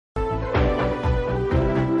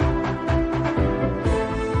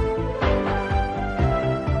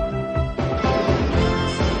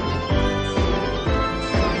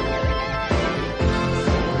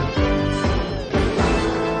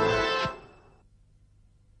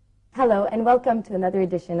Hello and welcome to another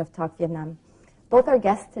edition of Talk Vietnam. Both our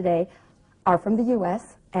guests today are from the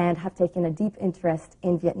U.S. and have taken a deep interest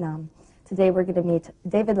in Vietnam. Today we're going to meet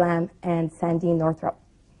David Lam and Sandy Northrop.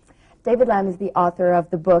 David Lam is the author of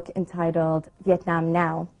the book entitled Vietnam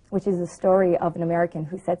Now, which is the story of an American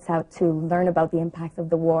who sets out to learn about the impacts of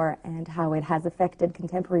the war and how it has affected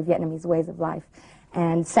contemporary Vietnamese ways of life.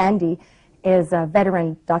 And Sandy is a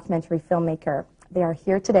veteran documentary filmmaker. They are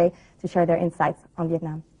here today to share their insights on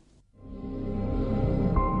Vietnam.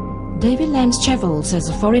 David Lam's travels as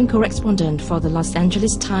a foreign correspondent for the Los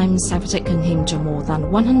Angeles Times have taken him to more than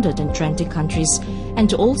 120 countries and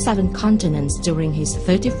to all 7 continents during his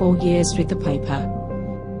 34 years with the paper.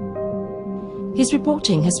 His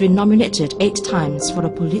reporting has been nominated 8 times for a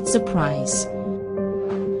Pulitzer Prize.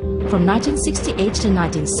 From 1968 to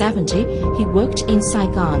 1970, he worked in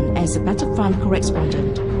Saigon as a battlefront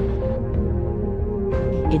correspondent.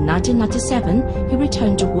 In 1997, he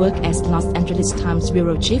returned to work as Los Angeles Times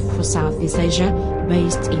bureau chief for Southeast Asia,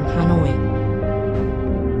 based in Hanoi.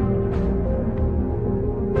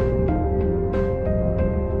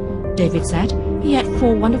 David said he had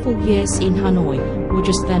 4 wonderful years in Hanoi, which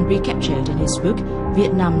was then recaptured in his book,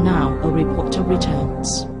 Vietnam Now, A Reporter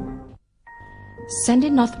Returns. Sandy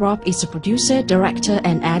Northrop is a producer, director,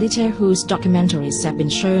 and editor whose documentaries have been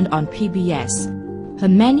shown on PBS. Her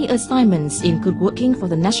many assignments include working for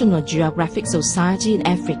the National Geographic Society in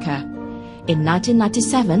Africa. In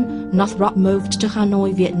 1997, Northrop moved to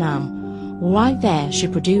Hanoi, Vietnam. While there, she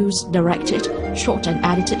produced, directed, shot and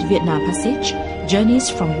edited Vietnam Passage, Journeys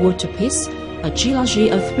from War to Peace, a trilogy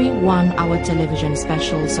of 3 one-hour television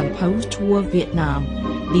specials on post-war Vietnam.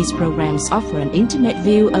 These programs offer an intimate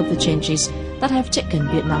view of the changes that have taken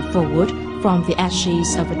Vietnam forward from the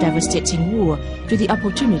ashes of a devastating war to the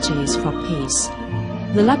opportunities for peace.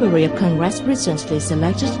 The Library of Congress recently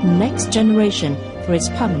selected Next Generation for its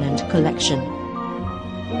permanent collection.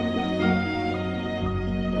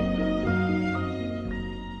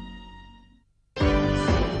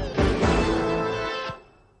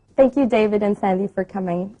 Thank you, David and Sandy, for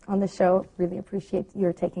coming on the show. Really appreciate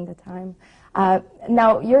your taking the time.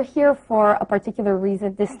 Now, you're here for a particular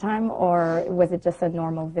reason this time, or was it just a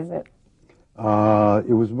normal visit?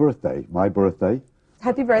 It was my birthday.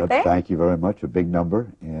 Happy birthday. Thank you very much, a big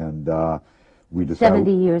number. And we decided...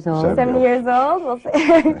 70 years old. 70 years old? We'll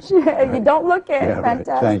say. You don't look it. Yeah,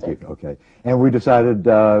 fantastic. Right. Thank you. Okay. And we decided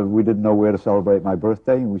we didn't know where to celebrate my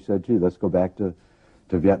birthday, and we said, gee, let's go back to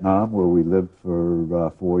Vietnam, where we lived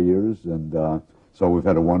for 4 years. And so we've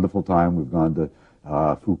had a wonderful time. We've gone to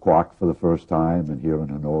Phu Quoc for the first time, and here in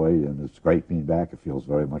Hanoi, and it's great being back. It feels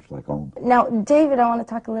very much like home. Now, David, I want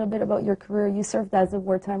to talk a little bit about your career. You served as a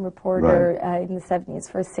wartime reporter in the 70s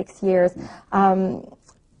for 6 years.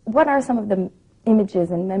 What are some of the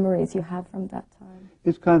images and memories you have from that time?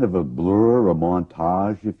 It's kind of a blur, a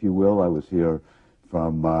montage, if you will. I was here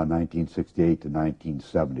from 1968 to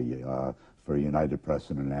 1970 for United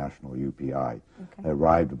Press International, UPI. Okay. I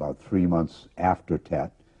arrived about 3 months after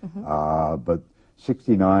Tet, but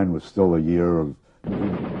 69 was still a year of,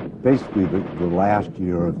 basically the last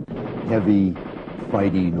year of heavy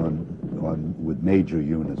fighting with major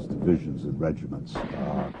units, divisions, and regiments.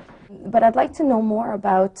 But I'd like to know more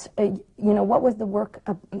about, what was the work,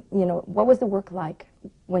 what was the work like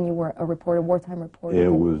when you were a reporter, wartime reporter? It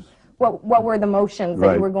was. What were the motions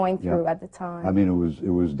that you were going through at the time? I mean,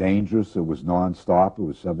 it was dangerous. It was nonstop. It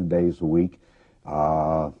was 7 days a week.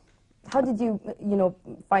 How did you,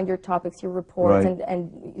 find your topics, your reports,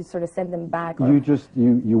 and you sort of send them back? Or?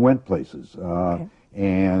 You went places,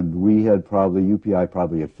 and we had UPI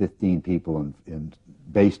probably had 15 people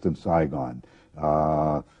based in Saigon,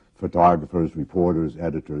 photographers, reporters,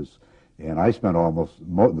 editors, and I spent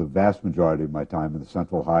the vast majority of my time in the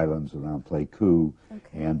Central Highlands around Pleiku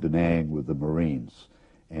and Da Nang with the Marines.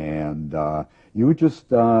 And you would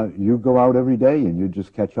just, you go out every day and you'd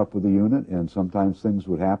just catch up with the unit, and sometimes things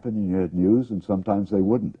would happen and you had news, and sometimes they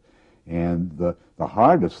wouldn't. And the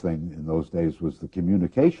hardest thing in those days was the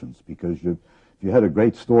communications, because if you had a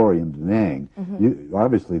great story in Da Nang,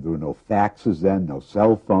 obviously there were no faxes then, no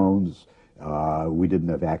cell phones, we didn't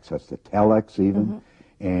have access to telex even.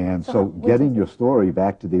 And so getting your story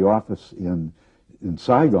back to the office in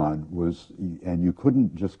Saigon and you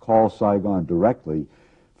couldn't just call Saigon directly.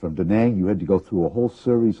 From Da Nang, you had to go through a whole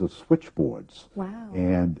series of switchboards. Wow.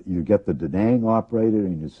 And you get the Da Nang operator,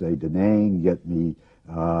 and you say, Da Nang, get me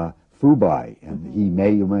Phu Bai. And he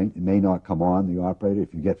may not come on, the operator.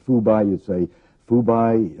 If you get Phu Bai, you'd say, Phu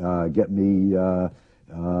Bai, get me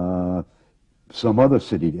some other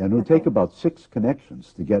city. And it would take about 6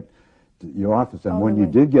 connections to get to your office. And when you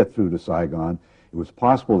did get through to Saigon, it was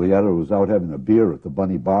possible the editor was out having a beer at the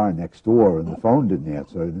Bunny Bar next door, and the phone didn't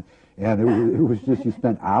answer. And it was just, you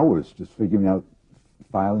spent hours just figuring out,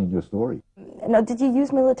 filing your story. Now, did you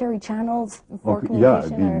use military channels for Yeah,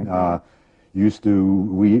 communication?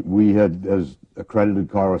 we had, as accredited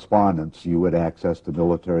correspondents, you had access to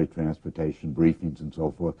military transportation, briefings, and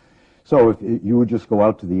so forth. So you would just go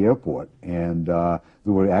out to the airport, and there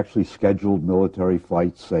were actually scheduled military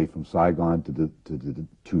flights, say from Saigon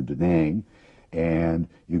to Da Nang, and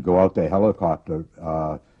you go out to a helicopter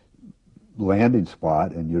landing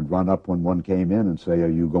spot, and you'd run up when one came in and say, "Are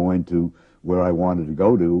you going to where I wanted to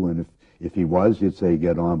go to?" And if he was, you'd say,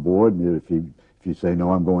 "Get on board." And if you say,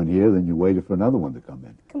 "No, I'm going here," then you waited for another one to come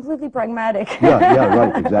in. Completely pragmatic. Yeah,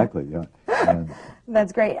 right, exactly, yeah. And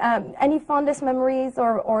that's great. Any fondest memories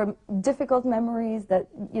or difficult memories that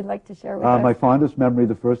you'd like to share with us? My fondest memory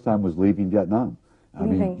the first time was leaving Vietnam. I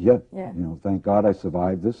mean, you know, thank God I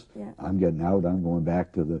survived this. Yeah. I'm getting out. I'm going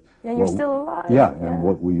back to the... Yeah, you're still alive. Yeah, and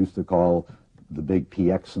what we used to call the big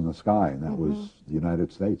PX in the sky, and that was the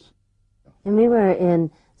United States. And we were in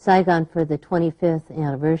Saigon for the 25th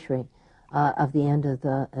anniversary of the end of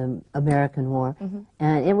the American War.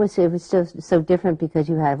 And it was so different because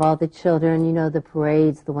you have all the children, you know, the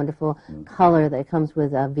parades, the wonderful color that comes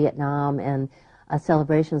with Vietnam, and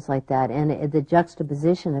celebrations like that. And the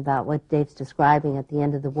juxtaposition about what Dave's describing at the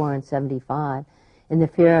end of the war in '75, and the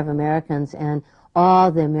fear of Americans, and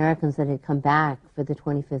all the Americans that had come back for the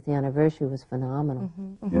 25th anniversary was phenomenal.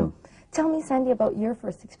 Yeah. Tell me, Sandy, about your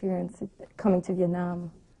first experience coming to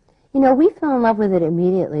Vietnam. You know, we fell in love with it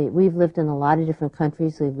immediately. We've lived in a lot of different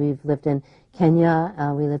countries. We've lived in Kenya,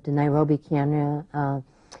 we lived in Nairobi, Kenya,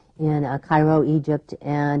 in Cairo, Egypt,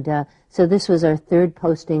 and so this was our third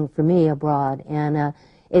posting for me abroad. And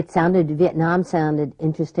Vietnam sounded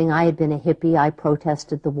interesting. I had been a hippie. I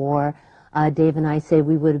protested the war. Dave and I say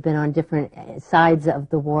we would have been on different sides of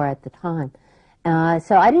the war at the time.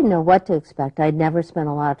 So I didn't know what to expect. I'd never spent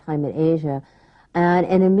a lot of time in Asia.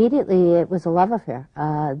 And immediately it was a love affair,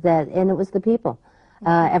 and it was the people.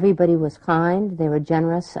 Everybody was kind, they were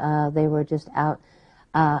generous, they were just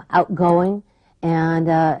outgoing, and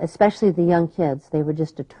especially the young kids. They were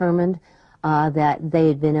just determined that they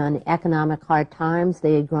had been on economic hard times,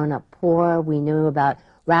 they had grown up poor, we knew about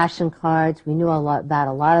ration cards, we knew a lot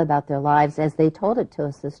about their lives as they told it to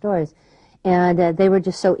us, the stories. And they were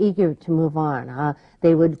just so eager to move on.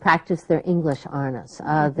 They would practice their English on us.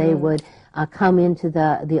 They would come into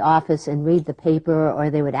the office and read the paper, or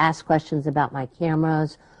they would ask questions about my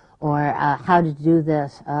cameras, or how to do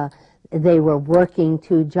this. They were working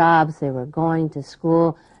 2 jobs. They were going to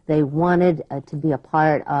school. They wanted to be a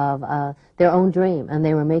part of their own dream, and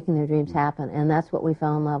they were making their dreams happen. And that's what we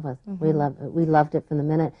fell in love with. We loved it from the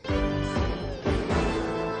minute.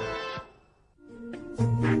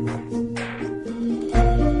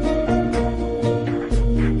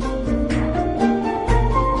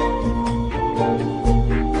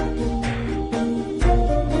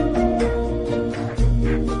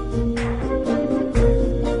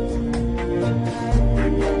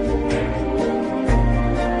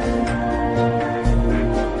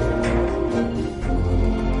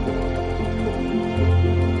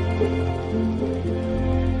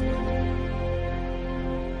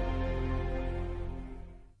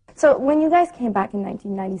 So when you guys came back in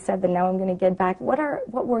 1997, now I'm going to get back, what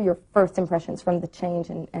were your first impressions from the change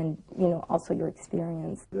and you know, also your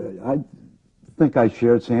experience? I think I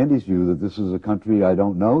shared Sandy's view that this is a country I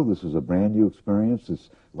don't know. This is a brand new experience.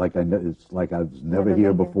 It's like I was never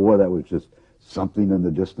here before. That was just something in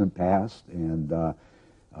the distant past. And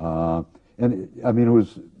I mean, it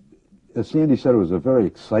was, as Sandy said, it was a very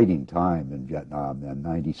exciting time in Vietnam in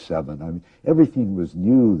 '97. I mean, everything was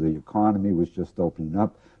new. The economy was just opening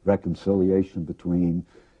up. Reconciliation between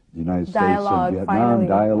the United States and Vietnam, finally.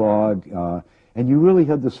 Dialogue, and you really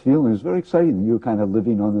had this feeling. It was very exciting. You were kind of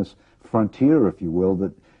living on this frontier, if you will,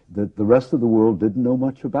 that the rest of the world didn't know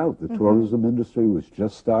much about. The tourism industry was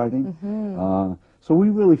just starting, so we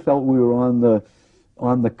really felt we were on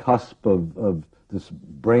the cusp of this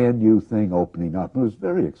brand new thing opening up. It was a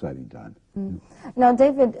very exciting time. Now,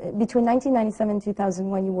 David, between 1997 and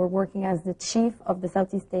 2001, you were working as the chief of the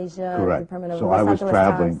Southeast Asia Department of So Los I was Angeles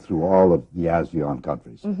traveling Times. through all of the ASEAN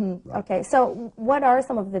countries. Right. Okay, so what are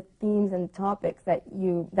some of the themes and topics that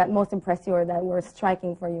most impressed you, or that were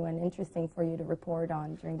striking for you and interesting for you to report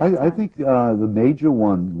on during that time? I think the major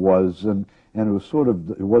one was, and it was sort of,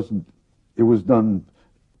 it was done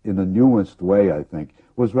in a nuanced way, I think,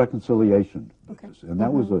 was reconciliation. Okay. And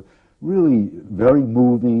that was a really very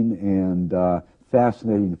moving and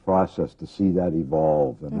fascinating process to see that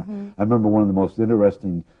evolve. And I remember one of the most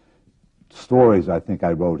interesting stories I think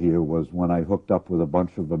I wrote here was when I hooked up with a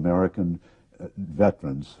bunch of American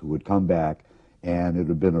veterans who would come back, and it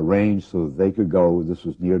had been arranged so that they could go, this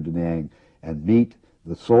was near Da Nang, and meet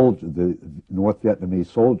the North Vietnamese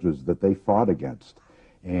soldiers that they fought against.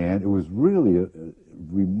 And it was really a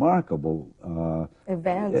remarkable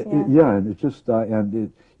event. Yeah, and it just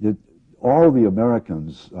all the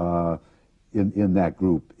Americans in that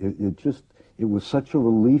group, it was such a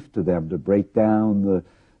relief to them to break down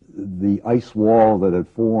the ice wall that had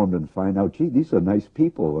formed and find out, gee, these are nice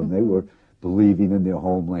people, and they were believing in their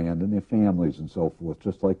homeland and their families and so forth,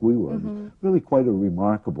 just like we were. Really quite a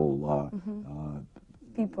remarkable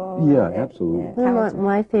people. Yeah, absolutely. One of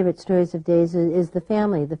my favorite stories of Dave's is the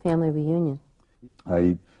family reunion.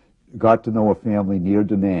 I got to know a family near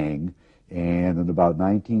Da Nang, and in about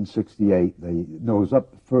 1968, it was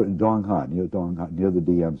up for Dong Ha, near the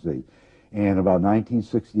DMZ. And about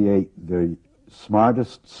 1968, the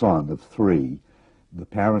smartest son of three, the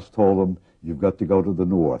parents told him, you've got to go to the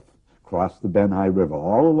north, cross the Ben Hai River,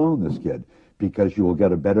 all alone, this kid, because you will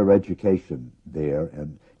get a better education there,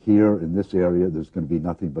 and here in this area, there's going to be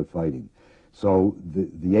nothing but fighting. So the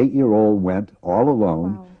 8-year-old went all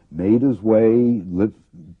alone, made his way,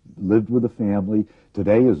 lived with a family.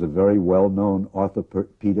 Today is a very well-known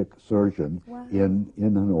orthopedic surgeon in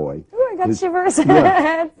Hanoi. Oh, I got shivers.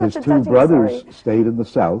 Yeah, his two brothers stayed in the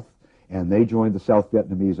south, and they joined the South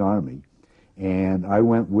Vietnamese Army. And I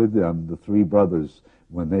went with them, the three brothers,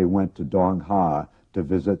 when they went to Dong Ha to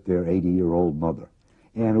visit their 80-year-old mother.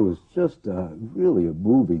 And it was just really a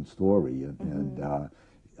moving story. And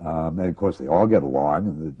of course, they all get along,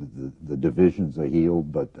 and the divisions are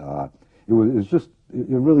healed. But it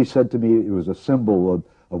really said to me, it was a symbol of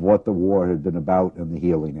what the war had been about and the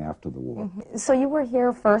healing after the war. So you were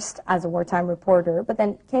here first as a wartime reporter, but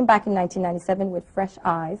then came back in 1997 with fresh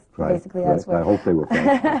eyes. Right, basically, that's what. I hope they were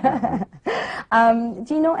fresh.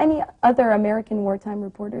 Do you know any other American wartime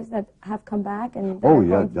reporters that have come back? And Oh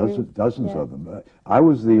yeah, dozens of them. I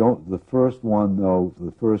was the first one, though,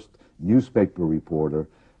 the first newspaper reporter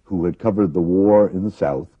who had covered the war in the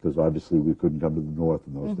South, because obviously we couldn't come to the North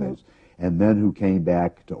in those days, and then who came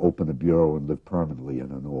back to open a bureau and live permanently in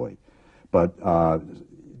Hanoi. But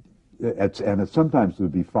sometimes there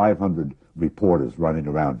would be 500 reporters running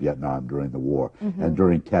around Vietnam during the war, and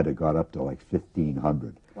during Tet it got up to like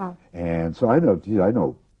 1,500. Wow. And so I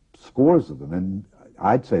know scores of them, and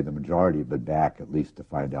I'd say the majority have been back at least to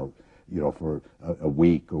find out, for a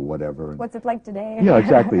week or whatever. What's it like today? Yeah,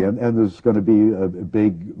 exactly. And there's going to be a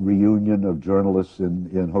big reunion of journalists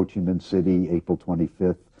in Ho Chi Minh City, April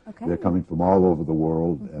 25th. Okay. They're coming from all over the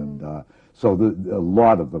world, and so a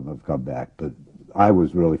lot of them have come back. But I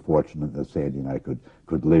was really fortunate that Sandy and I could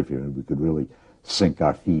live here, and we could really sink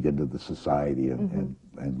our feet into the society and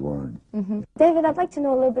learn. David, I'd like to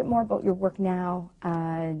know a little bit more about your work now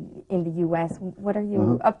in the U.S. What are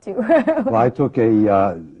you up to? Well, I took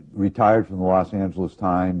retired from the Los Angeles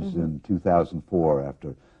Times in 2004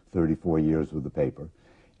 after 34 years with the paper.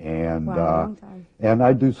 And long time. And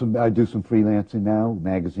I do some freelancing now,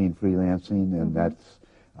 magazine freelancing, and that's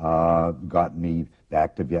gotten me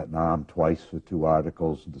back to Vietnam twice for 2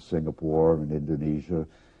 articles, to Singapore and Indonesia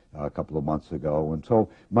a couple of months ago. And so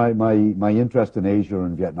my interest in Asia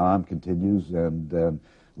and Vietnam continues, and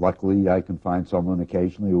luckily I can find someone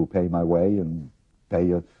occasionally who will pay my way and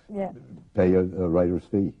pay a writer's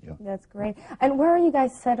fee. Yeah. That's great. And where are you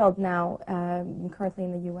guys settled now, currently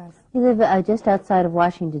in the U.S.? We live just outside of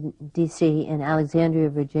Washington, D.C. in Alexandria,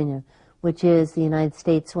 Virginia, which is the United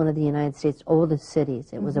States, one of the United States' oldest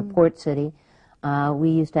cities. It was a port city. We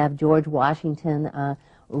used to have George Washington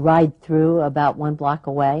ride through about 1 block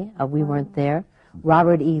away. We weren't there.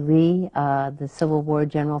 Robert E. Lee, the Civil War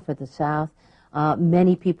general for the South.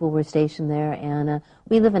 Many people were stationed there, and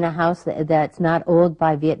we live in a house that's not old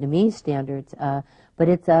by Vietnamese standards, but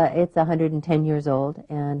it's 110 years old,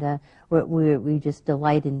 and we just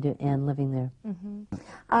delight in living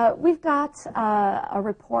there. We've got a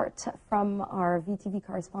report from our VTV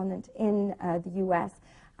correspondent in the U.S.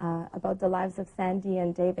 About the lives of Sandy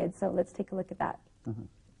and David, so let's take a look at that.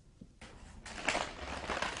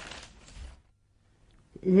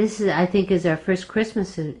 This, I think, is our first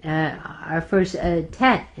Christmas, our first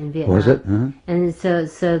Tet in Vietnam. Was it? And so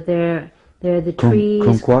they're the trees.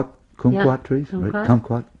 Kumquat trees, kumquat. right?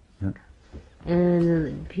 Kumquat. Yeah.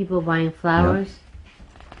 And people buying flowers.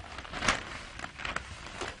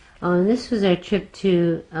 Oh, and this was our trip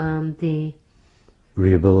to the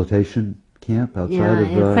Rehabilitation camp outside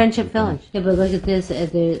of in Friendship Village. Yeah, but look at this.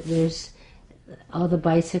 There's all the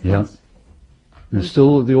bicycles. Yeah. And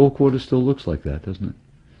still, the old quarter still looks like that, doesn't it?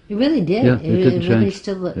 It really did. Yeah, it didn't really change.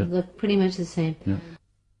 still looked pretty much the same. Yeah.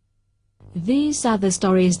 These are the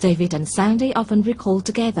stories David and Sandy often recall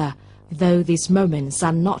together, though these moments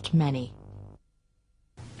are not many.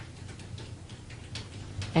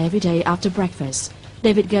 Every day after breakfast,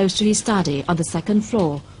 David goes to his study on the second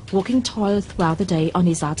floor, working toil throughout the day on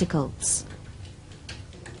his articles.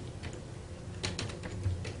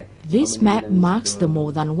 This map marks the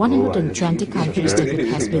more than 120 countries David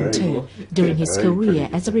has been to during his career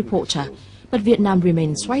as a reporter, but Vietnam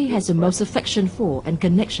remains where he has the most affection for and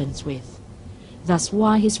connections with. That's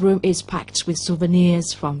why his room is packed with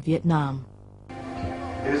souvenirs from Vietnam.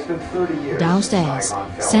 Downstairs,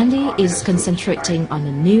 Sandy is concentrating on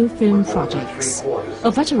the new film projects.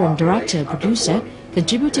 A veteran director-producer,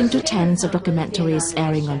 contributing to tens of documentaries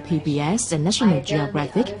airing on PBS and National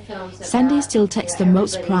Geographic, Sandy still takes the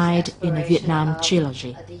most pride in the Vietnam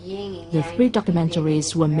trilogy. The 3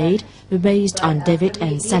 documentaries were made based on David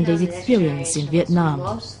and Sandy's experience in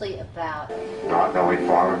Vietnam.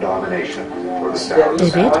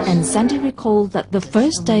 David and Sandy recall that the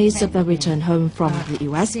first days of their return home from the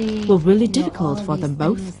US were really difficult for them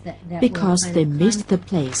both because they missed the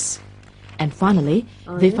place. And finally,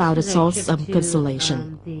 they found a source of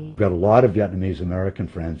consolation. We've got a lot of Vietnamese American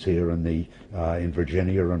friends here in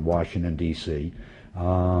Virginia and Washington, D.C.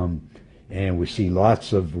 And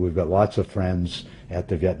we've got lots of friends at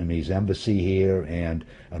the Vietnamese embassy here and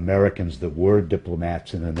Americans that were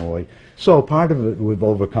diplomats in Hanoi. So part of it we've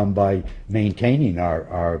overcome by maintaining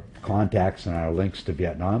our contacts and our links to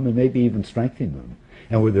Vietnam and maybe even strengthening them.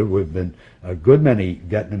 And we've been a good many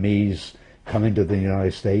Vietnamese coming to the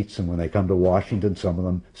United States, and when they come to Washington, some of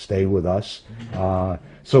them stay with us.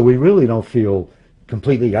 So we really don't feel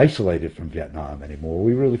completely isolated from Vietnam anymore.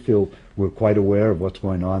 We really feel we're quite aware of what's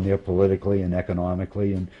going on there politically and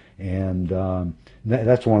economically, and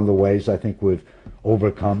that's one of the ways I think we've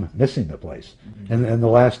overcome missing the place. And in the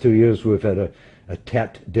last 2 years, we've had a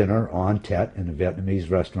Tet dinner on Tet in a Vietnamese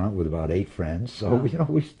restaurant with about 8 friends. So you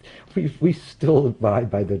know, we still abide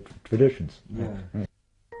by the traditions. Yeah. Right.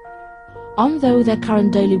 Although their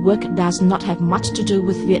current daily work does not have much to do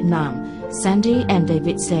with Vietnam, Sandy and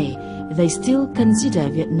David say they still consider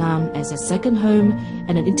Vietnam as a second home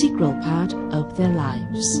and an integral part of their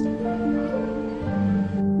lives.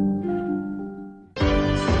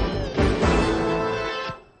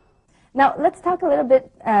 Now, let's talk a little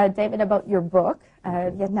bit, David, about your book,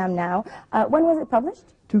 Vietnam Now. When was it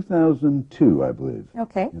published? 2002, I believe.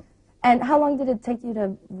 Okay. Yeah. And how long did it take you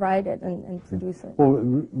to write it and produce it? Well,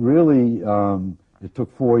 really, it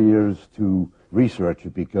took 4 years to research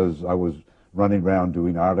it because I was running around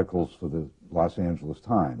doing articles for the Los Angeles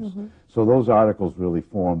Times. So those articles really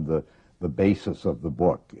formed the basis of the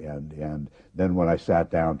book. And then when I sat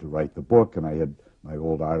down to write the book and I had my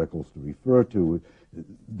old articles to refer to,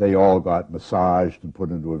 they all got massaged and put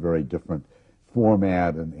into a very different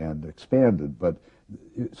format and expanded. But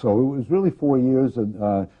so it was really 4 years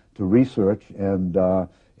to research and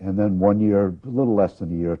then 1 year, a little less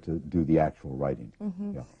than a year, to do the actual writing.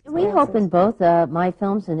 Yeah. We hope in both my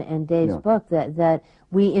films and Dave's book that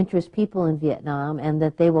we interest people in Vietnam and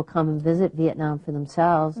that they will come and visit Vietnam for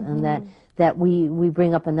themselves, and that we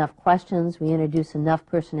bring up enough questions, we introduce enough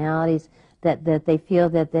personalities that they feel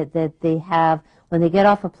that they have, when they get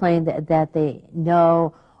off a plane, that they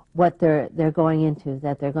know what they're going into,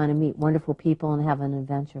 that they're going to meet wonderful people and have an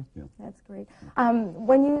adventure. Yeah. That's great.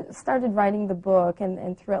 When you started writing the book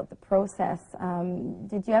and throughout the process,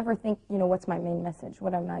 did you ever think, you know, what's my main message?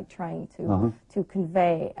 What am I trying to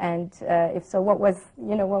convey? And if so, what was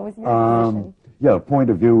your position? Yeah, point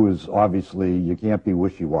of view is obviously you can't be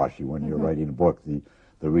wishy-washy when you're writing a book.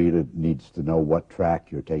 The reader needs to know what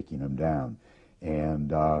track you're taking them down.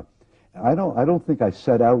 And I don't think I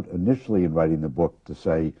set out initially in writing the book to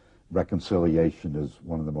say reconciliation is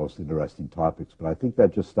one of the most interesting topics, but I think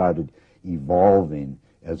that just started evolving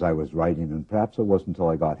as I was writing, and perhaps it wasn't until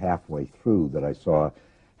I got halfway through that I saw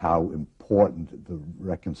how important the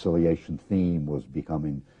reconciliation theme was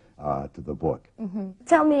becoming to the book.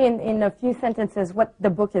 Tell me in a few sentences what the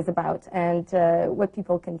book is about and what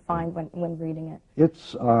people can find when reading it.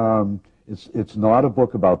 It's not a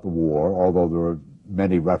book about the war, although there are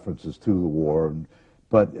many references to the war,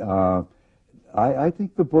 but I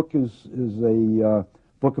think the book is a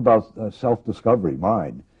book about self-discovery,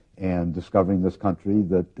 mine, and discovering this country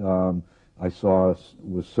that I saw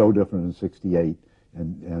was so different in '68,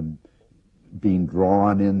 and being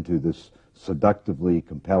drawn into this seductively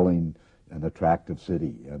compelling and attractive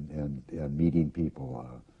city, and meeting people.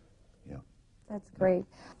 That's great.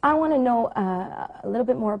 I want to know a little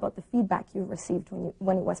bit more about the feedback you received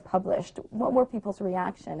when it was published. What were people's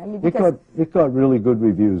reaction? I mean, because it got really good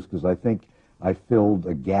reviews because I think I filled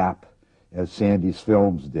a gap, as Sandy's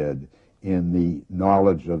films did, in the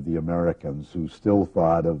knowledge of the Americans, who still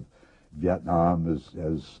thought of Vietnam as,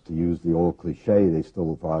 to use the old cliche, they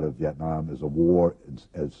still thought of Vietnam as a war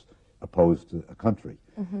as opposed to a country.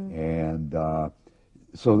 And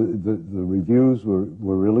so the reviews were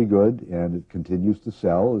really good, and it continues to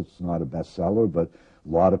sell. It's not a bestseller, but a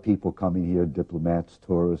lot of people coming here, diplomats,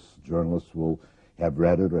 tourists, journalists, will have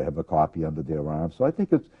read it or have a copy under their arm. So I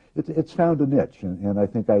think it's found a niche, and I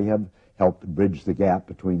think I have helped bridge the gap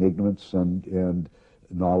between ignorance and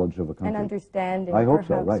knowledge of a country. And understanding, I hope perhaps,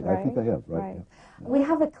 so, right. right? I think I have, right. Right. Yeah. We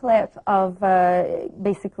have a clip of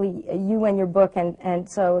basically you and your book, and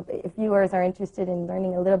so if viewers are interested in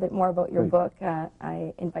learning a little bit more about your book,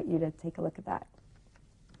 I invite you to take a look at that.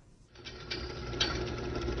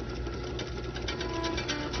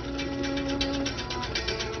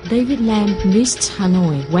 David Lam missed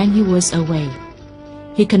Hanoi when he was away.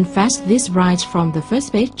 He confessed this right from the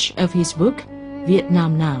first page of his book,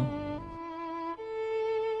 Vietnam Now.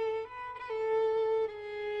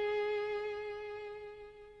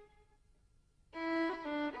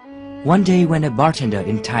 One day when a bartender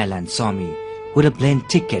in Thailand saw me with a plane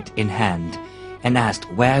ticket in hand and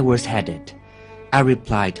asked where I was headed, I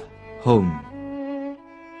replied, home.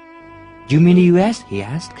 You mean the US? He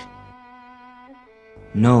asked.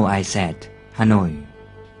 No, I said, Hanoi.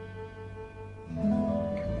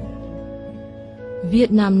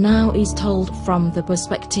 Vietnam Now is told from the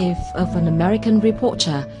perspective of an American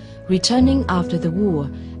reporter returning after the war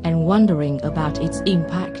and wondering about its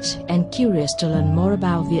impact and curious to learn more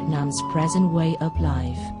about Vietnam's present way of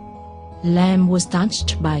life. Lam was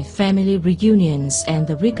touched by family reunions and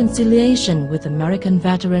the reconciliation with American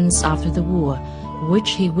veterans after the war,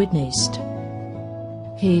 which he witnessed.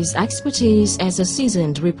 His expertise as a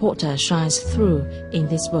seasoned reporter shines through in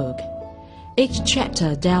this book. Each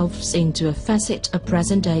chapter delves into a facet of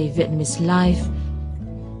present-day Vietnamese life,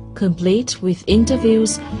 complete with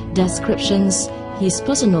interviews, descriptions, his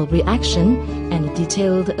personal reaction, and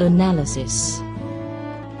detailed analysis.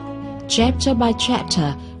 Chapter by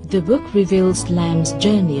chapter, the book reveals Lam's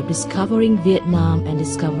journey of discovering Vietnam and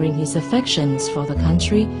discovering his affections for the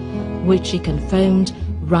country, which he confirmed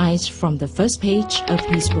right from the first page of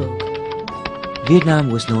his book.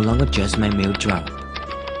 Vietnam was no longer just my meal drop.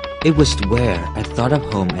 It was where I thought of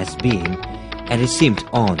home as being, and it seemed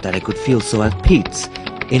odd that I could feel so at peace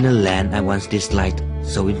in a land I once disliked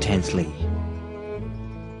so intensely.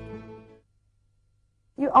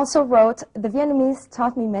 You also wrote, "The Vietnamese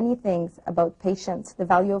taught me many things about patience, the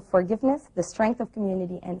value of forgiveness, the strength of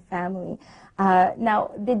community and family."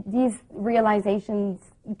 Now, did these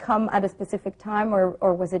realizations come at a specific time,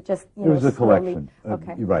 or was it just, It was a collection,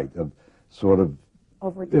 okay, right, of sort of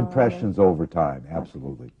over time, impressions over time,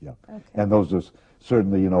 absolutely, yeah. Okay. And those are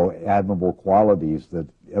certainly, admirable qualities that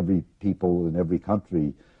every people in every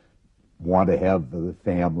country want to have, the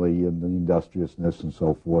family and the industriousness and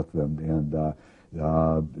so forth, and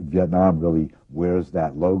Vietnam really wears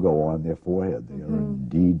that logo on their forehead. They are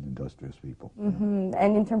indeed industrious people.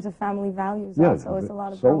 And in terms of family values, Yeah, also, it's a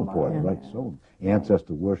lot of so role important, models. right? So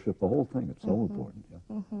ancestor worship, the whole thing. It's so important.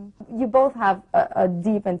 Yeah. You both have a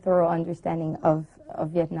deep and thorough understanding of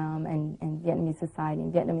Vietnam and Vietnamese society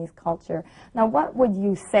and Vietnamese culture. Now, what would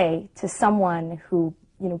you say to someone who,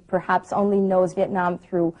 perhaps only knows Vietnam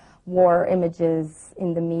through war images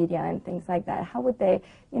in the media and things like that? How would they,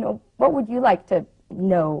 what would you like to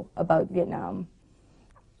know about Vietnam?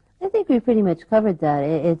 I think we pretty much covered that.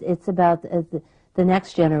 It's about the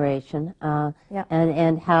next generation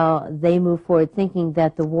and how they move forward, thinking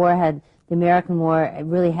that the American war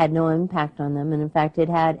really had no impact on them, and in fact it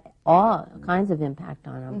had all kinds of impact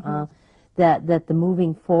on them. That the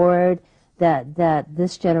moving forward, that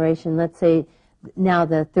this generation, let's say now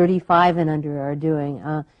the 35 and under are doing,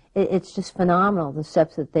 it's just phenomenal, the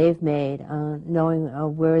steps that they've made, knowing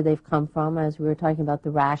where they've come from, as we were talking about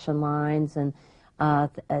the ration lines, and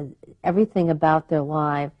everything about their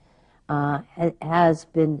life has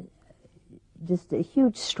been just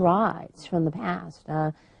huge strides from the past.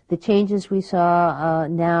 The changes we saw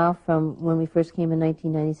now from when we first came in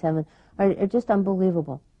 1997 are just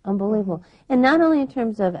unbelievable, unbelievable. And not only in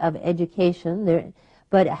terms of education,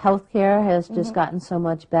 but healthcare has just gotten so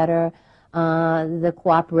much better. The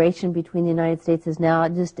cooperation between the United States is now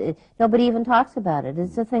nobody even talks about it.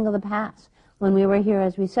 It's a thing of the past. When we were here,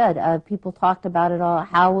 as we said, people talked about it all.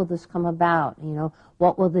 How will this come about?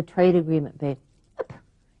 What will the trade agreement be?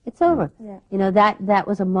 It's over. Yeah. That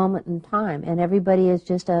was a moment in time, and everybody is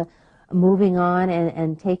just moving on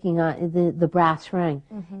and taking on the brass ring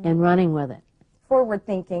and running with it. Forward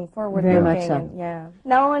thinking. Very much so. Yeah.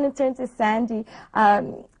 Now I want to turn to Sandy.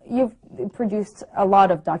 You've produced a lot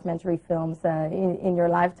of documentary films in your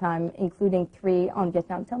lifetime, including 3 on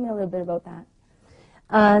Vietnam. Tell me a little bit about that.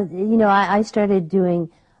 You know, I started doing,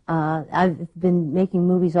 I've been making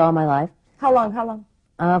movies all my life. How long?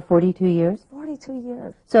 42 years. 42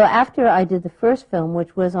 years. So after I did the first film,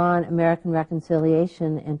 which was on American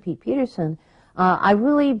reconciliation and Pete Peterson, I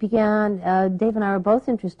really began, Dave and I were both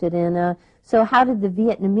interested in, so how did the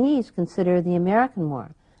Vietnamese consider the American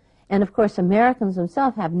war? And of course, Americans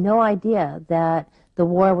themselves have no idea that the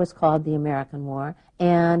war was called the American War.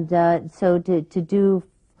 And so to do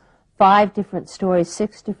 5 different stories,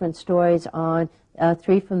 6 different stories on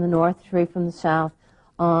 3 from the North, 3 from the South,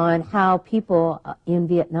 on how people in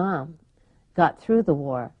Vietnam got through the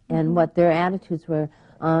war and what their attitudes were.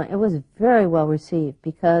 It was very well received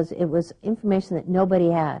because it was information that nobody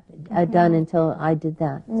had done until I did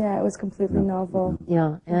that. Yeah, it was completely novel.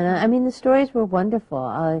 Yeah, and I mean the stories were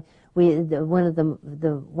wonderful. One of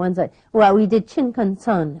the ones we did Chin Kun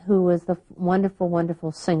Sun, who was the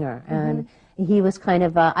wonderful singer, and he was kind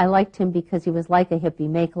of I liked him because he was like a hippie,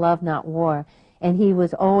 make love not war, and he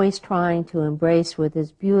was always trying to embrace with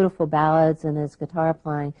his beautiful ballads and his guitar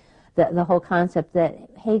playing the whole concept that,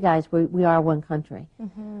 hey guys, we are one country.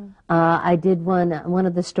 I did one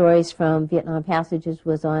of the stories from Vietnam Passages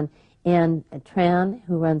was on Ann Tran,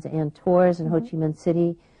 who runs Ann Tours in Ho Chi Minh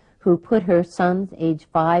City, who put her sons, age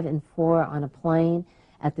 5 and 4, on a plane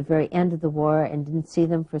at the very end of the war and didn't see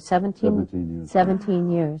them for 17 years.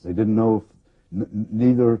 17 years. They didn't know,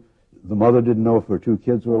 neither, the mother didn't know if her 2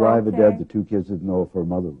 kids were alive or dead, the 2 kids didn't know if their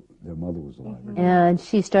mother was alive or dead. And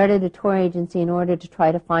she started a tour agency in order to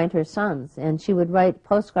try to find her sons. And she would write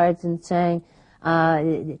postcards and saying,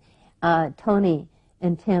 Tony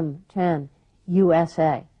and Tim Tran,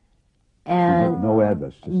 USA. And no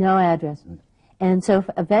address. Just no address. And so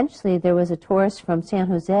eventually there was a tourist from San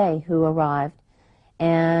Jose who arrived,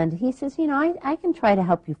 and he says, you know, I can try to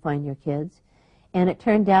help you find your kids. And it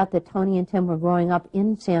turned out that Tony and Tim were growing up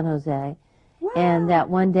in San Jose, and that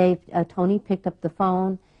one day Tony picked up the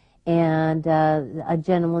phone, and a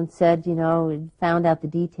gentleman said, you know, found out the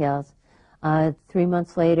details. 3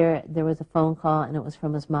 months later, there was a phone call, and it was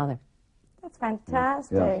from his mother. That's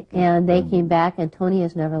fantastic. Yeah. And they came back, and Tony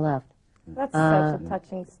has never left. That's such a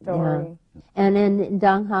touching story. Yeah. And in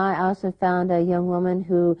Dong Hai, I also found a young woman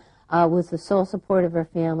who was the sole support of her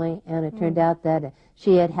family, and it turned out that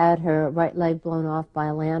she had had her right leg blown off by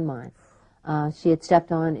a landmine. She had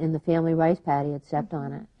stepped on, in the family rice paddy, had stepped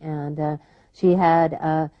on it, and she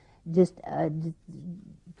had just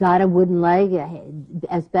got a wooden leg.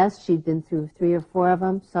 As best, she'd been through 3 or 4 of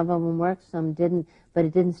them. Some of them worked, some didn't, but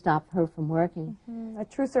it didn't stop her from working. A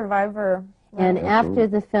true survivor. And after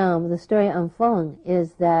the film, the story on Phuong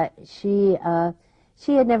is that she had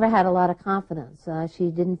never had a lot of confidence. She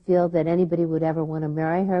didn't feel that anybody would ever want to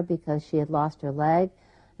marry her because she had lost her leg.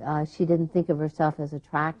 She didn't think of herself as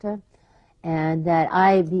attractive. And that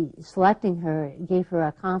selecting her gave her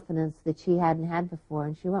a confidence that she hadn't had before.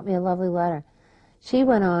 And she wrote me a lovely letter. She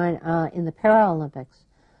went on in the Paralympics.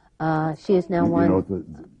 She has now won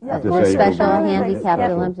Special Handicapped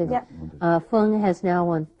Olympics. Phuong has now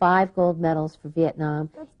won 5 gold medals for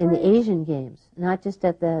Vietnam in the Asian Games, not just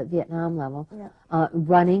at the Vietnam level.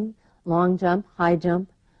 Running, long jump, high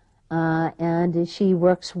jump, and she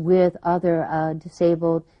works with other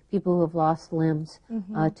disabled people who have lost limbs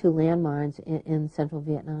to landmines in central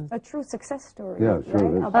Vietnam. A true success story. Yeah,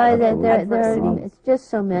 sure. Right? It's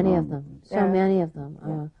just so many of them. So many of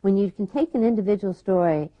them. When you can take an individual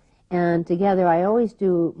story and together, I always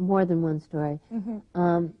do more than one story.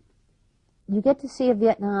 You get to see a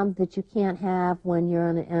Vietnam that you can't have when you're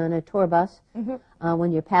on a tour bus,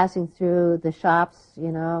 when you're passing through the shops,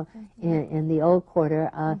 you know, in the old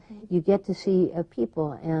quarter. You get to see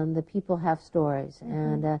people, and the people have stories,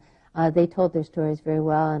 and they told their stories very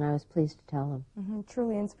well, and I was pleased to tell them.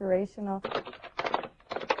 Truly inspirational.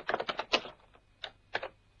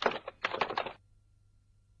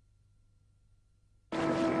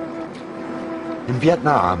 In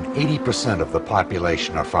Vietnam, 80% of the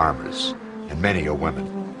population are farmers, and many are women.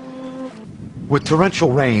 With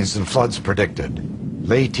torrential rains and floods predicted,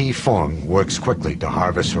 Lê Thi Phuong works quickly to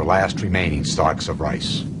harvest her last remaining stalks of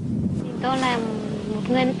rice.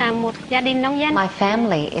 My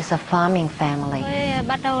family is a farming family. I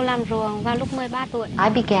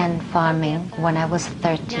began farming when I was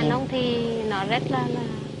 13.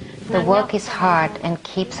 The work is hard and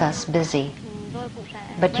keeps us busy,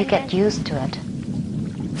 but you get used to it.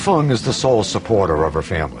 Phuong is the sole supporter of her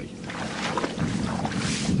family.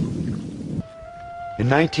 In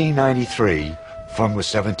 1993, Phuong was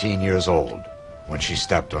 17 years old when she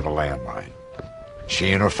stepped on a landmine.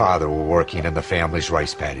 She and her father were working in the family's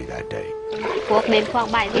rice paddy that day.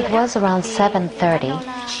 It was around 7:30.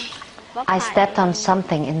 I stepped on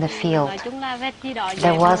something in the field.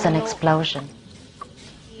 There was an explosion.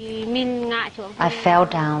 I fell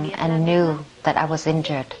down and knew that I was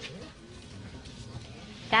injured.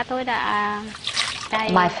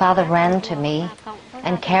 My father ran to me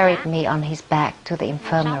and carried me on his back to the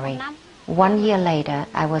infirmary. 1 year later,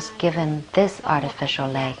 I was given this artificial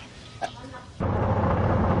leg.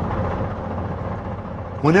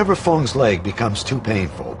 Whenever Feng's leg becomes too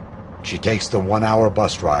painful, she takes the 1-hour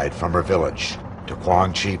bus ride from her village to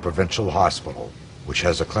Guangxi Provincial Hospital, which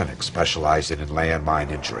has a clinic specializing in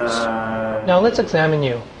landmine injuries. Now let's examine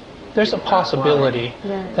you. There's a possibility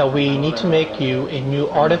that we need to make you a new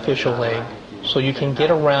artificial leg so you can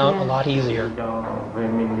get around a lot easier.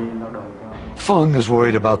 Feng is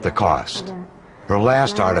worried about the cost. Her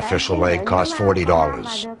last artificial leg cost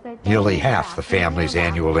 $40, nearly half the family's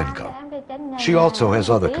annual income. She also has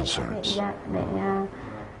other concerns.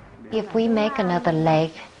 If we make another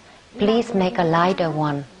leg, please make a lighter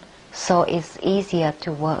one so it's easier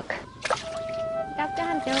to work.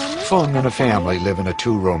 Feng and her family live in a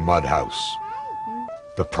 2-room mud house.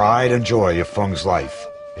 The pride and joy of Feng's life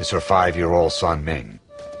is her 5-year-old son Ming.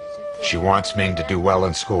 She wants Ming to do well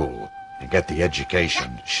in school and get the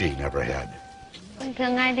education she never had.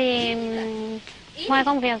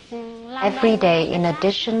 Every day, in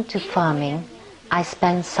addition to farming, I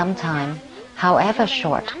spend some time, however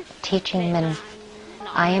short, teaching Min.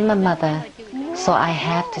 I am a mother, so I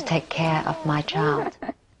have to take care of my child.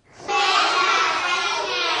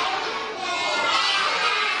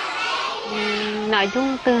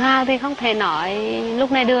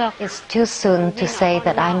 It's too soon to say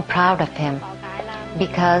that I'm proud of him,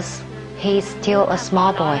 because he's still a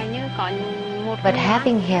small boy. But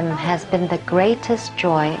having him has been the greatest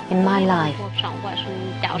joy in my life.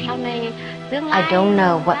 I don't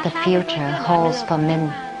know what the future holds for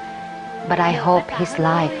Min, but I hope his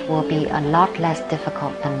life will be a lot less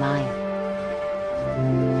difficult than mine.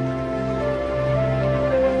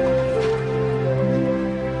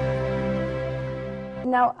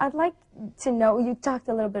 Now, I'd like to know, you talked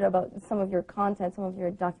a little bit about some of your content, some of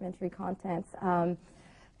your documentary contents.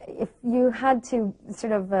 If you had to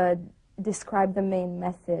sort of describe the main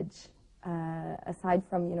message, aside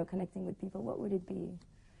from, connecting with people, what would it be?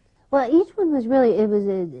 Well, each one was really,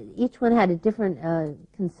 each one had a different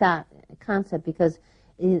concept, because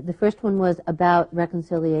the first one was about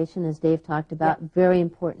reconciliation, as Dave talked about, very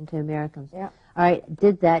important to Americans. Yeah. All right,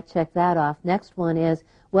 did that, check that off. Next one is,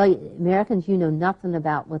 well, Americans, you know nothing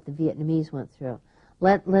about what the Vietnamese went through.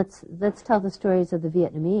 Let's tell the stories of the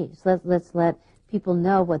Vietnamese. Let's let people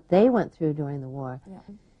know what they went through during the war. Yeah.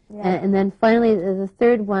 Yeah. And then finally, the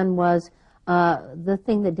third one was the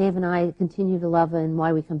thing that Dave and I continue to love and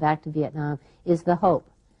why we come back to Vietnam is the hope,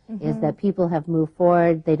 is that people have moved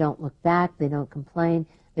forward, they don't look back, they don't complain.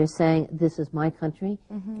 They're saying, this is my country,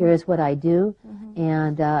 here is what I do,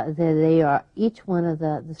 and they are, each one of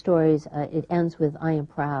the stories, it ends with, I am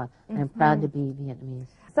proud. I am proud to be Vietnamese.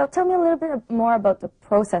 So tell me a little bit more about the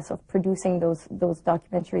process of producing those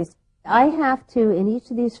documentaries. I have to, in each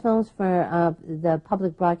of these films for the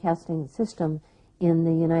public broadcasting system in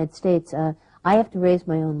the United States, I have to raise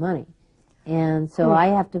my own money. And so I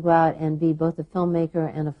have to go out and be both a filmmaker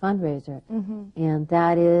and a fundraiser. And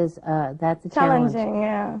that is, that's a challenge. Challenging,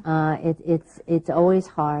 yeah. It's always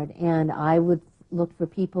hard. And I would look for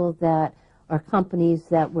people that are companies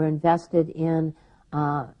that were invested in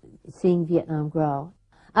seeing Vietnam grow.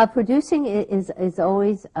 Producing is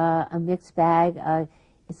always a mixed bag.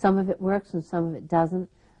 Some of it works and some of it doesn't.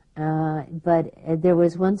 But there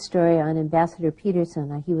was one story on Ambassador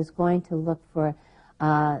Peterson. He was going to look for,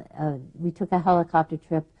 we took a helicopter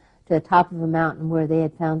trip to the top of a mountain where they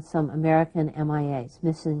had found some American MIAs,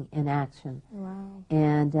 missing in action. Wow.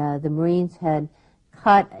 And the Marines had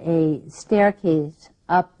cut a staircase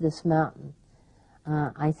up this mountain.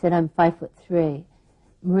 I said, I'm 5'3".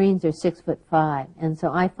 Marines are 6'5". And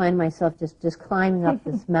so I find myself just climbing up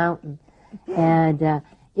this mountain. And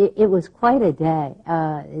it was quite a day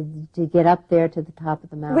to get up there to the top of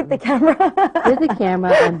the mountain. with the camera. With the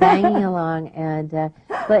camera, I'm banging along, and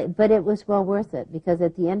but it was well worth it, because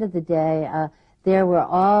at the end of the day, there were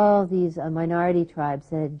all these minority tribes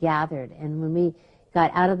that had gathered, and when we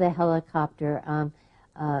got out of the helicopter,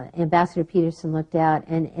 Ambassador Peterson looked out,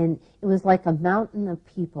 and it was like a mountain of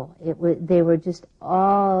people. They were just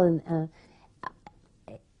all,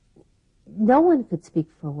 no one could speak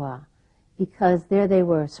for a while, because there they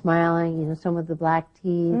were smiling, some with the black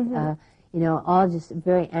teeth, all just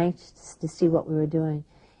very anxious to see what we were doing.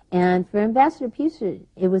 And for Ambassador Peterson,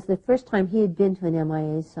 it was the first time he had been to an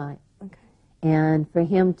MIA site. Okay. And for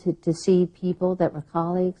him to see people that were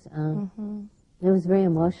colleagues, it was very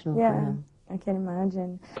emotional for him. I can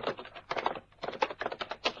imagine.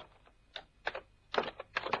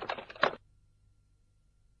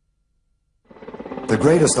 The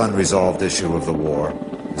greatest unresolved issue of the war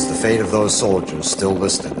is the fate of those soldiers still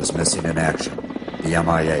listed as missing in action, the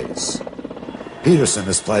MIAs. Peterson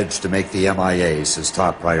has pledged to make the MIAs his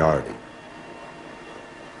top priority.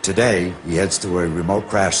 Today, he heads to a remote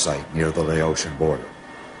crash site near the Laotian border.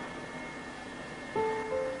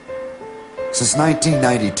 Since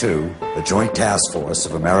 1992, a joint task force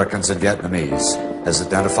of Americans and Vietnamese has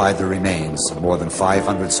identified the remains of more than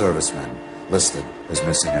 500 servicemen listed as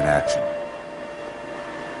missing in action.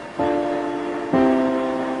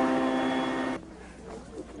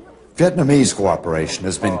 Vietnamese cooperation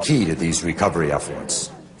has been key to these recovery efforts,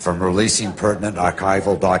 from releasing pertinent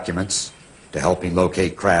archival documents to helping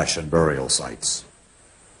locate crash and burial sites.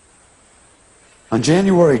 On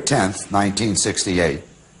January 10, 1968,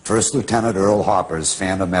 First Lieutenant Earl Hopper's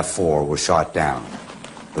Phantom F-4 was shot down.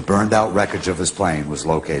 The burned-out wreckage of his plane was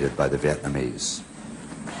located by the Vietnamese.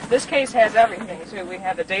 This case has everything. So we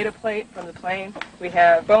have the data plate from the plane, we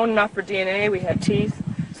have bone enough for DNA, we have teeth,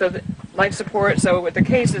 so the life support. So the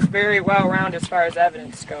case is very well-rounded as far as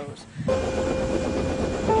evidence goes.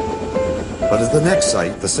 But at the next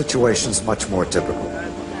site, the situation's much more typical.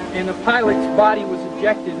 And the pilot's body was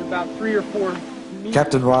ejected about 3 or 4 meters.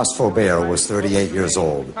 Captain Ross Faubert was 38 years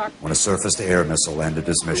old when a surface-to-air missile ended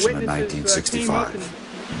his mission in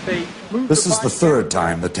 1965. This is the third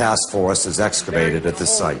time the task force has excavated at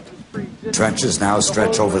this site. Trenches now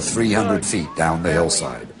stretch over 300 feet down the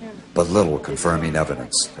hillside, but little confirming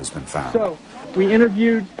evidence has been found. So we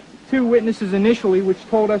interviewed 2 witnesses initially, which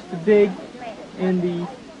told us to dig in the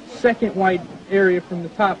second white area from the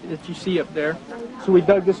top that you see up there. So we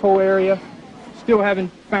dug this whole area, still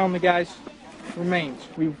haven't found the guy's remains.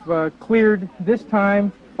 We've cleared this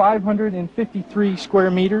time 553 square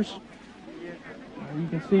meters. You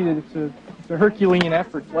can see that it's a Herculean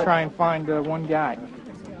effort to try and find one guy.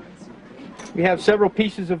 We have several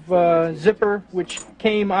pieces of zipper which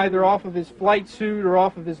came either off of his flight suit or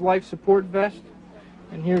off of his life support vest.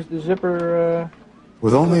 And here's the zipper.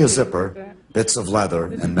 With only a zipper, bits of leather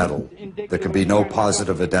and metal, there can be no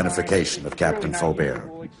positive identification of Captain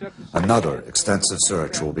Faubert. Another extensive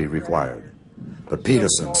search will be required. But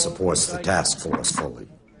Peterson supports the task force fully.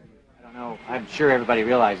 I don't know. I'm sure everybody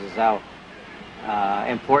realizes how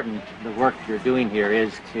important the work you're doing here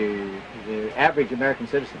is to the average American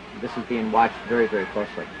citizen. This is being watched very, very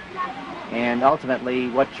closely. And ultimately,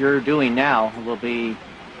 what you're doing now will be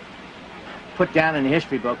put down in the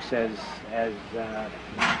history books as the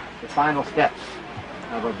final steps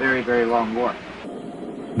of a very, very long war.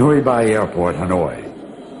 Nui Bai Airport, Hanoi.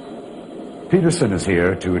 Peterson is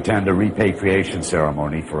here to attend a repatriation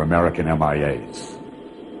ceremony for American MIAs.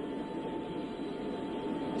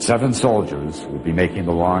 7 soldiers will be making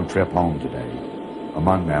the long trip home today.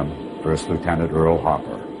 Among them, First Lieutenant Earl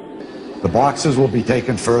Hopper. The boxes will be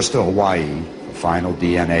taken first to Hawaii for final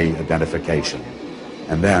DNA identification,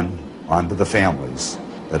 and then on to the families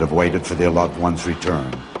that have waited for their loved ones'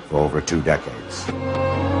 return for over 2 decades.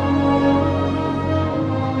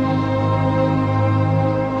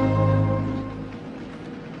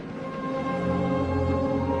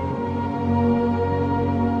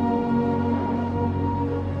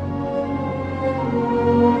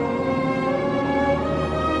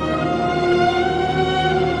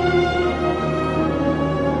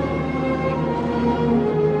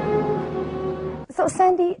 So,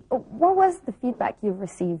 Sandy, what was the feedback you've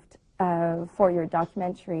received for your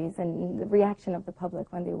documentaries and the reaction of the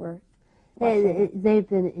public when they were watching? They've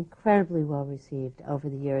been incredibly well received over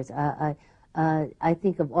the years. I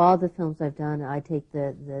think of all the films I've done, I take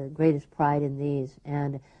the greatest pride in these.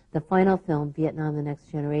 And the final film, Vietnam: The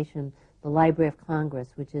Next Generation, the Library of Congress,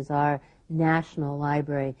 which is our national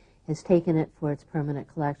library, has taken it for its permanent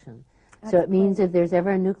collection. So it means if there's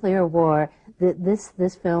ever a nuclear war,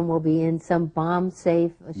 this film will be in some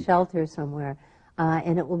bomb-safe shelter somewhere,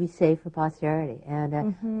 and it will be safe for posterity.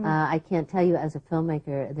 And I can't tell you, as a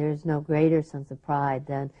filmmaker, there's no greater sense of pride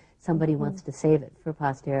than somebody wants to save it for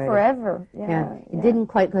posterity. Forever, yeah. It didn't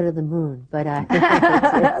quite go to the moon, but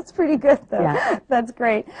that's pretty good, though. Yeah. That's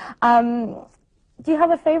great. Do you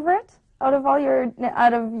have a favorite out of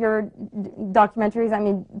your documentaries? I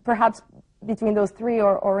mean, perhaps between those 3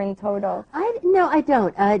 or in total? No, I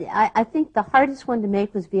don't. I think the hardest one to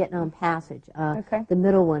make was Vietnam Passage, the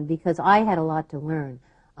middle one, because I had a lot to learn,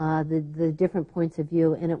 the different points of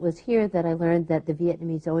view. And it was here that I learned that the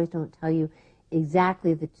Vietnamese always don't tell you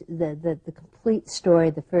exactly the complete story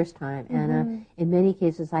the first time. And in many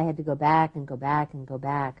cases, I had to go back and go back and go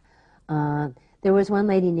back. There was one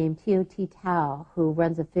lady named T.O.T. Tao who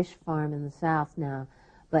runs a fish farm in the South now.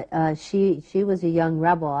 But she was a young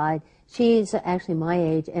rebel. She's actually my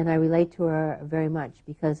age, and I relate to her very much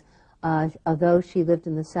because although she lived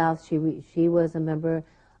in the South, she was a member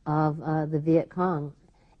of the Viet Cong,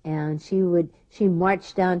 and she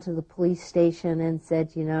marched down to the police station and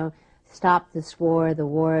said, you know, stop this war. The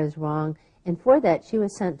war is wrong. And for that, she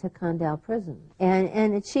was sent to Condell prison.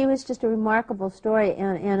 And she was just a remarkable story,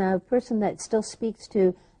 and a person that still speaks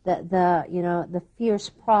to the fierce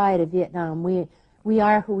pride of Vietnam. We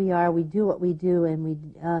are who we are. We do what we do, and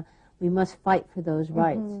we must fight for those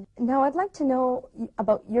rights. Now, I'd like to know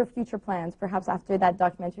about your future plans, perhaps after that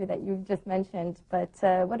documentary that you've just mentioned. But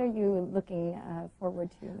what are you looking forward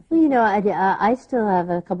to? Well, you know, I still have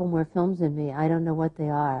a couple more films in me. I don't know what they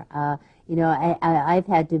are. You know, I've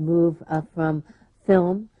had to move from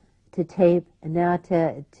film to tape and now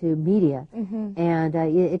to media, and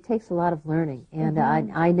it takes a lot of learning. And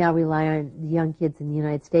I now rely on the young kids in the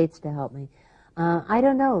United States to help me. I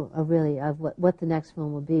don't know really of what the next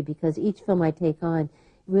film will be, because each film I take on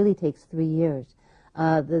really takes 3 years.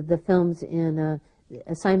 The films in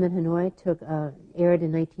Assignment Hanoi aired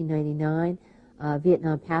in 1999.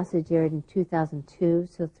 Vietnam Passage aired in 2002,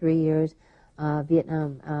 so 3 years.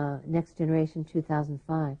 Vietnam Next Generation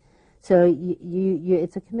 2005. So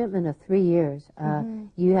it's a commitment of 3 years.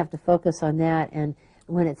 You have to focus on that, and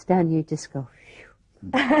when it's done, you just go, phew.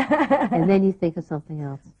 And then you think of something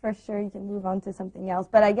else. For sure, you can move on to something else.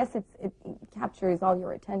 But I guess it captures all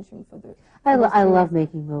your attention for the... I love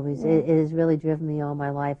making movies. It has really driven me all my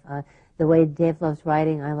life. The way Dave loves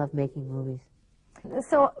writing, I love making movies.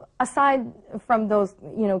 So aside from those,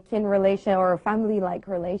 you know, kin relation or family-like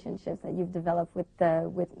relationships that you've developed with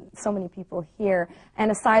so many people here,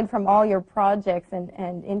 and aside from all your projects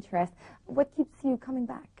and interests, what keeps you coming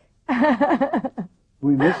back?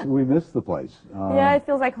 We miss the place. Yeah, it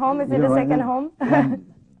feels like home. Is it a second home?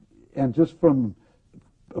 And just from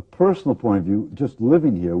a personal point of view, just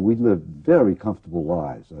living here, we lived very comfortable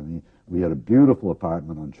lives. I mean, we had a beautiful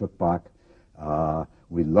apartment on Chuk Bak.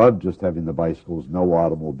 We loved just having the bicycles, no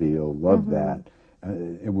automobile, loved that.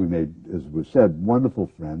 And we made, as we've said, wonderful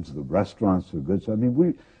friends. The restaurants were good. So, I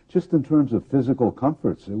mean, just in terms of physical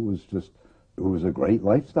comforts, it was a great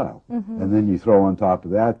lifestyle. And then you throw on top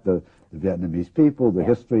of that the Vietnamese people, the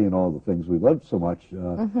history, and all the things we loved so much. You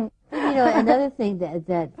know, another thing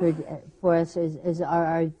that for us is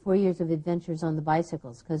our 4 years of adventures on the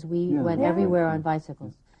bicycles, because we went everywhere on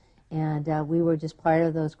bicycles. And we were just part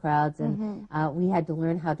of those crowds, and we had to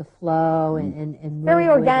learn how to flow and move. Very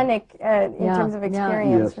organic in terms of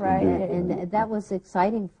experience, right? And that was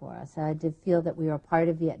exciting for us to feel that we were part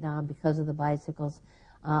of Vietnam because of the bicycles.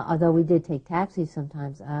 Although we did take taxis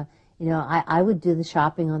sometimes. You know, I would do the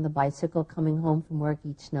shopping on the bicycle coming home from work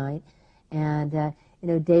each night. And, you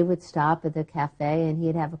know, Dave would stop at the cafe, and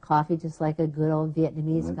he'd have a coffee just like a good old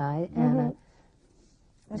Vietnamese guy. And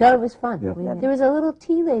so it was fun. There was a little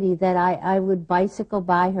tea lady that I would bicycle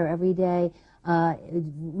by her every day.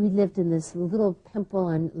 We lived in this little pimple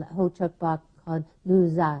on Ho Chuk Bak called Nu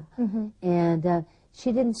Za. And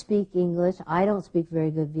she didn't speak English. I don't speak very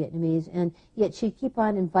good Vietnamese. And yet she'd keep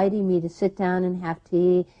on inviting me to sit down and have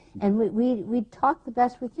tea. And we'd talk the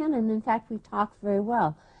best we can. And in fact, we talked very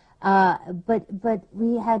well. But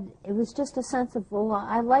it was just a sense of, well,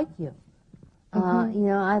 I like you. You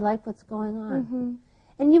know, I like what's going on.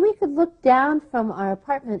 And we could look down from our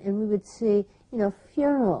apartment and we would see, you know,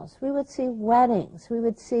 funerals. We would see weddings. We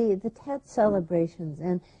would see the Tet celebrations.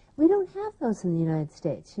 And we don't have those in the United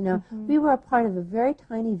States. You know, we were a part of a very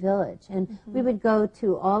tiny village. And we would go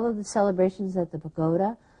to all of the celebrations at the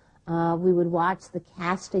pagoda. We would watch the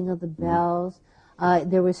casting of the bells.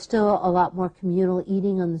 There was still a lot more communal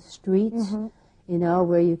eating on the streets, you know,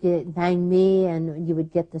 where you get bang mi and you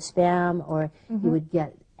would get the spam, or you would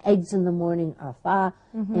get eggs in the morning, or pho,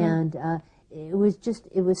 and it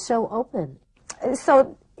was so open.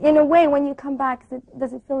 So, in a way, when you come back,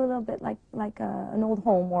 does it feel a little bit like an old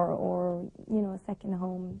home or you know, a second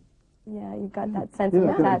home? Yeah, you've got that sense of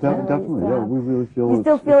attachment. Definitely, we really feel. You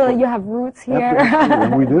still feel that you have roots here. Absolutely,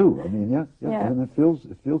 and we do. I mean, and it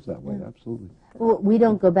feels that way. Absolutely. Well, we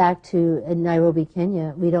don't go back to Nairobi,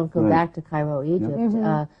 Kenya. We don't go back to Cairo,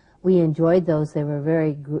 Egypt. We enjoyed those. They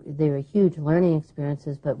were huge learning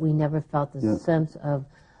experiences, but we never felt the sense of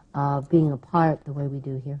being apart the way we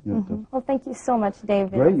do here. Yeah, Well, thank you so much,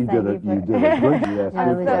 David. Great, you did it. You did it. Good. You asked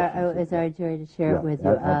good questions. It was our joy to share it with you.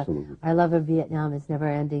 Absolutely. Our love of Vietnam is never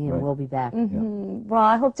ending, and we'll be back. Well,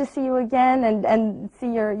 I hope to see you again and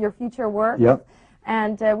see your future work. Yep.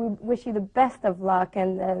 And we wish you the best of luck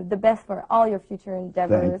and the best for all your future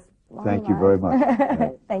endeavors. Thank you very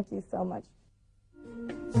much. Thank you so much.